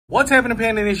What's happening,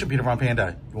 Panda Nation? Peter Von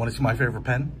Panda. You want to see my favorite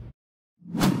pen?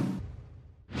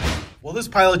 Well, this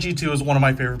Pilot G2 is one of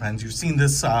my favorite pens. You've seen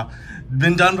this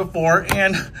been done before,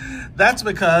 and that's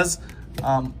because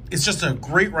it's just a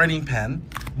great writing pen.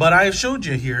 But I showed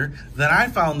you here that I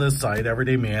found this site,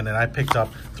 Everyday Man, and I picked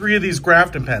up 3 of these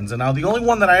Grafton pens. And now the only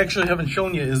one that I actually haven't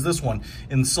shown you is this one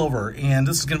in silver. And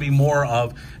this is going to be more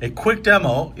of a quick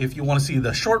demo if you want to see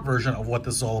the short version of what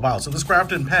this is all about. So this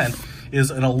Grafton pen is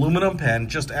an aluminum pen,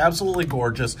 just absolutely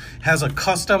gorgeous, has a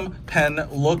custom pen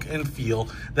look and feel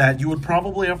that you would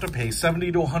probably have to pay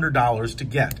 $70 to $100 to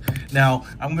get. Now,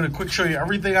 I'm gonna quick show you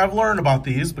everything I've learned about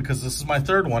these because this is my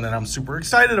 3rd one and I'm super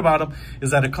excited about them,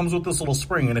 is that it comes with this little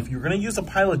spring. And if you're gonna use a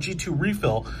Pilot G2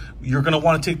 refill, you're gonna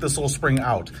wanna take this little spring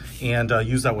out and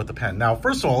use that with the pen. Now,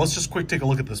 first of all, let's just quick take a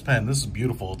look at this pen. This is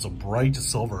beautiful. It's a bright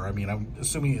silver. I mean, I'm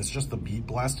assuming it's just the bead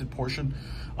blasted portion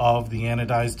of the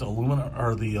anodized aluminum,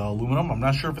 or the aluminum. I'm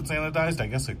not sure if it's anodized. I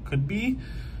guess it could be.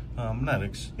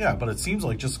 Yeah, but it seems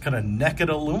like just kind of naked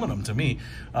aluminum to me.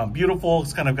 Beautiful.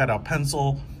 It's kind of got a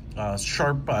pencil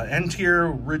sharp end here,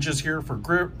 ridges here for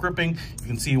gripping. You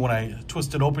can see when I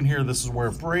twist it open here, this is where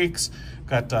it breaks.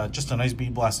 Got just a nice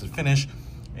bead blasted finish,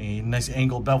 a nice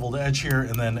angled beveled edge here,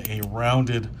 and then a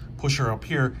rounded pusher up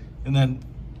here. And then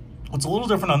what's a little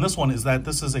different on this one is that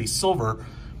this is a silver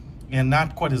and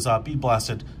not quite as bead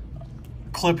blasted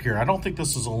clip here. I don't think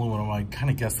this is aluminum. I kind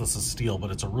of guess this is steel,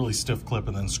 but it's a really stiff clip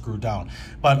and then screwed down.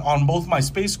 But on both my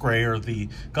space gray, or the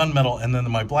gunmetal, and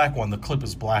then my black one, the clip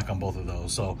is black on both of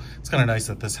those. So it's kind of nice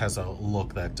that this has a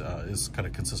look that is kind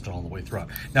of consistent all the way throughout.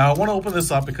 Now I want to open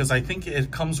this up because I think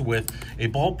it comes with a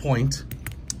ballpoint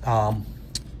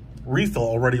refill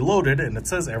already loaded, and it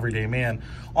says Everyday Man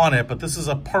on it, but this is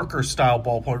a Parker style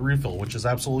ballpoint refill, which is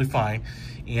absolutely fine.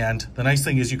 And the nice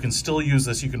thing is you can still use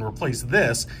this. You can replace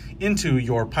this into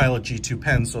your Pilot G2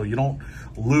 pen, so you don't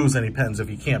lose any pens if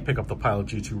you can't pick up the Pilot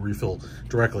G2 refill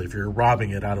directly, if you're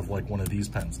robbing it out of like one of these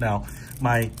pens. Now,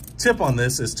 my tip on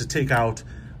this is to take out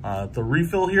the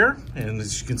refill here, and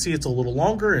as you can see, it's a little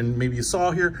longer, and maybe you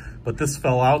saw here, but this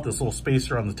fell out, this little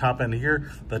spacer on the top end of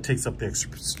here that takes up the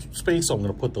extra space. So I'm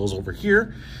going to put those over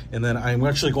here, and then I'm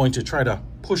actually going to try to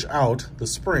push out the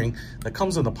spring that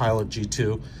comes in the Pilot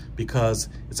G2 because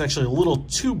it's actually a little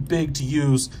too big to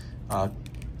use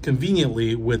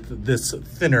conveniently with this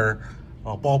thinner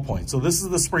ballpoint. So this is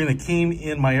the spring that came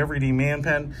in my Everyday Man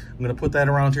pen. I'm going to put that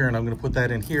around here, and I'm going to put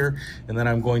that in here, and then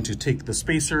I'm going to take the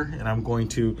spacer and I'm going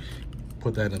to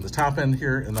put that in the top end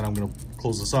here, and then I'm going to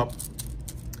close this up.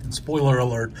 And spoiler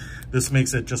alert, this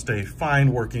makes it just a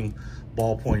fine working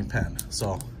ballpoint pen.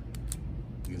 So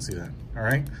you can see that. All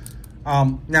right.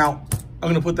 Now I'm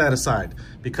going to put that aside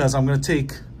because I'm going to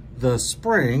take the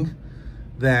spring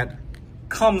that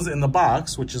comes in the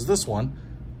box, which is this one.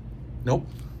 Nope.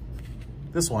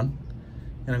 This one,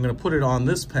 and I'm going to put it on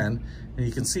this pen, and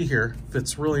you can see here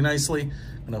fits really nicely.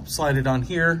 I'm going to slide it on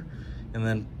here and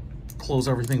then close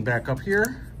everything back up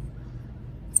here.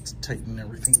 Let's tighten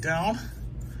everything down,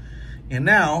 and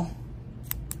now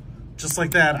just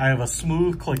like that, I have a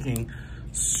smooth clicking,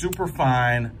 super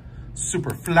fine,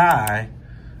 super fly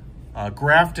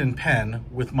Grafton pen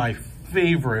with my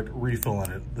favorite refill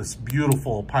in it, this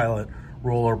beautiful Pilot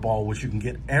roller ball, which you can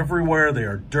get everywhere. They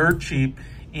are dirt cheap.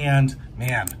 And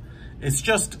man, it's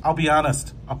just, I'll be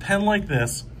honest, a pen like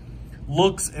this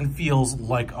looks and feels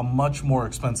like a much more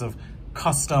expensive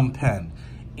custom pen.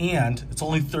 And it's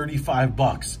only 35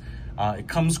 bucks. It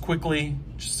comes quickly,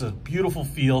 just a beautiful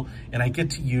feel, and I get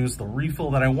to use the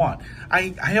refill that I want.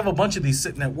 I have a bunch of these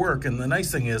sitting at work, and the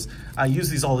nice thing is I use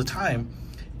these all the time.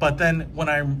 But then when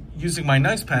I'm using my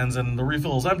nice pens and the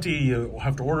refill is empty, you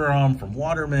have to order them from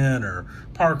Waterman or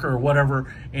Parker or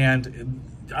whatever, and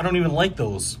I don't even like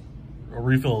those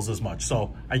refills as much.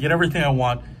 So I get everything I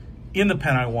want in the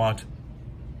pen I want.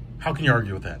 How can you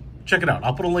argue with that? Check it out.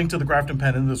 I'll put a link to the Grafton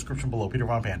pen in the description below. Peter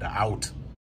Von Panda out.